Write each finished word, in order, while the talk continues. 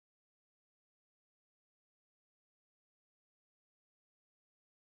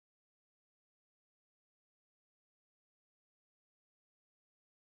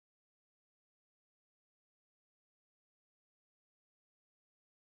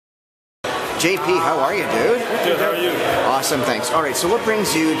JP, how are you, dude? Good, how are you? Awesome, thanks. All right, so what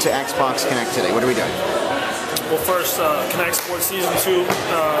brings you to Xbox Connect today? What are we doing? Well, first, Connect Sports Season 2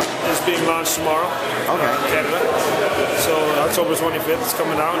 is being launched tomorrow in Canada. So October 25th is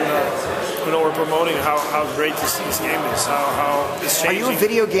coming out, and we're promoting how great this game is, how it's changing. Are you a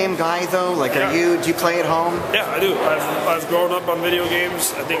video game guy, though? Like, do you play at home? Yeah, I do. I've grown up on video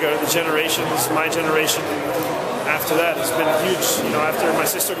games. I think the generations, my generation, after that, has been huge. You know, after my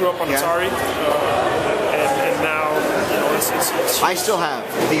sister grew up on Atari, and now, you know, it's I still have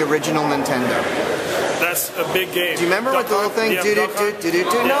the original Nintendo. That's a big game. Do you remember what the little thing?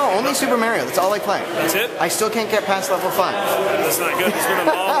 No, only Super Mario. That's all I play. That's it? I still can't get past level 5. That's not good. It's been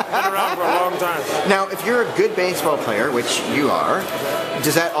around for a long time. Now, if you're a good baseball player, which you are,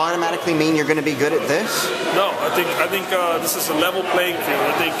 does that automatically mean you're going to be good at this? No, I think this is a level playing field.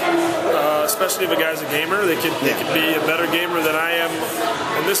 I think, especially if a guy's a gamer, they could be a better gamer than I am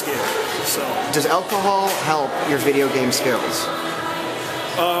in this game. So, does alcohol help your video game skills?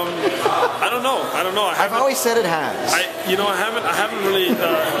 I don't know. I've always said it has. I haven't really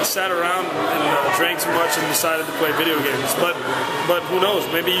sat around and drank too much and decided to play video games. But who knows?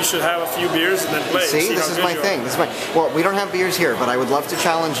 Maybe you should have a few beers and then play. See this is my thing. Well, we don't have beers here, but I would love to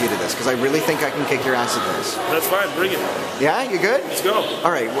challenge you to this because I really think I can kick your ass at this. That's fine. Bring it. Yeah, you good? Let's go.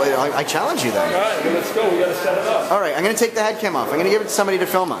 All right. Well, I challenge you then. All right. Well, let's go. We gotta set it up. All right. I'm gonna take the headcam off. I'm gonna give it to somebody to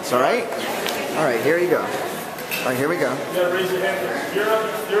film us. All right. All right. Here you go. All right, here we go. You gotta raise your hand. You're over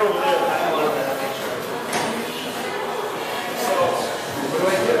there. So, what do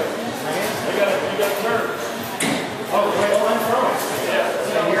I do? You got to turn. Oh, wait, I'm throwing. Yeah.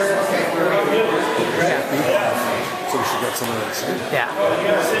 Yeah. So we should get some of this. Yeah. Oh, you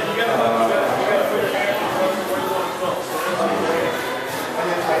gotta sit. You gotta put your hand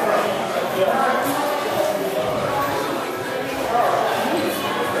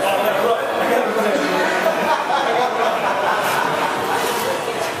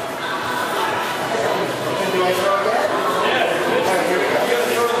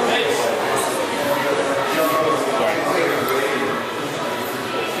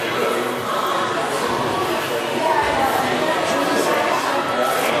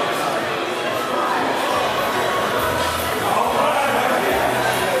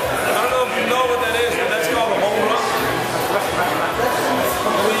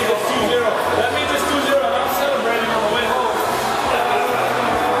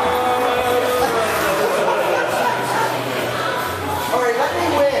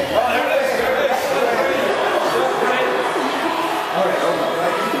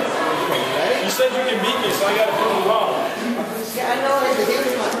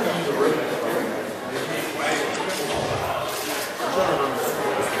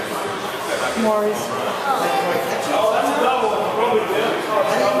Maurie. Oh, that's a double.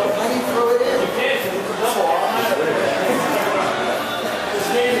 How do you throw it in? You can't, because it's a double. This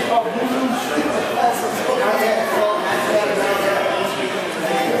game is called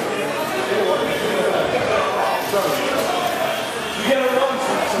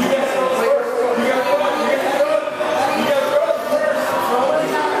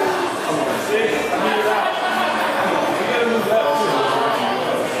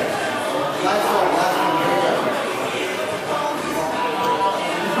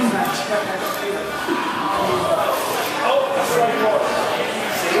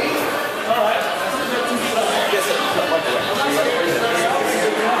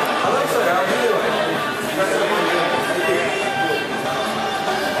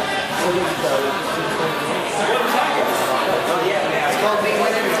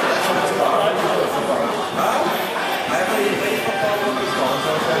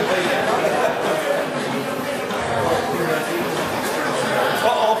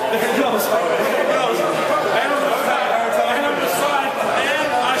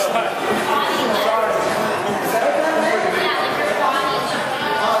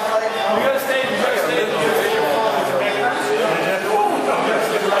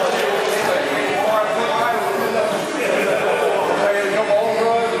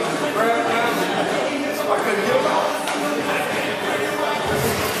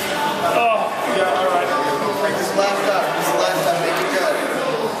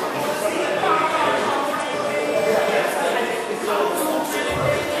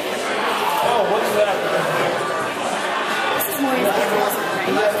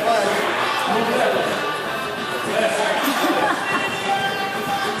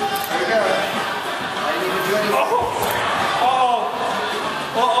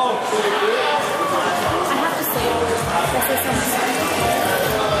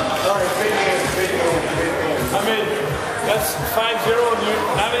 0 and you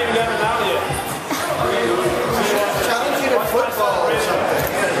haven't even gotten it out yet.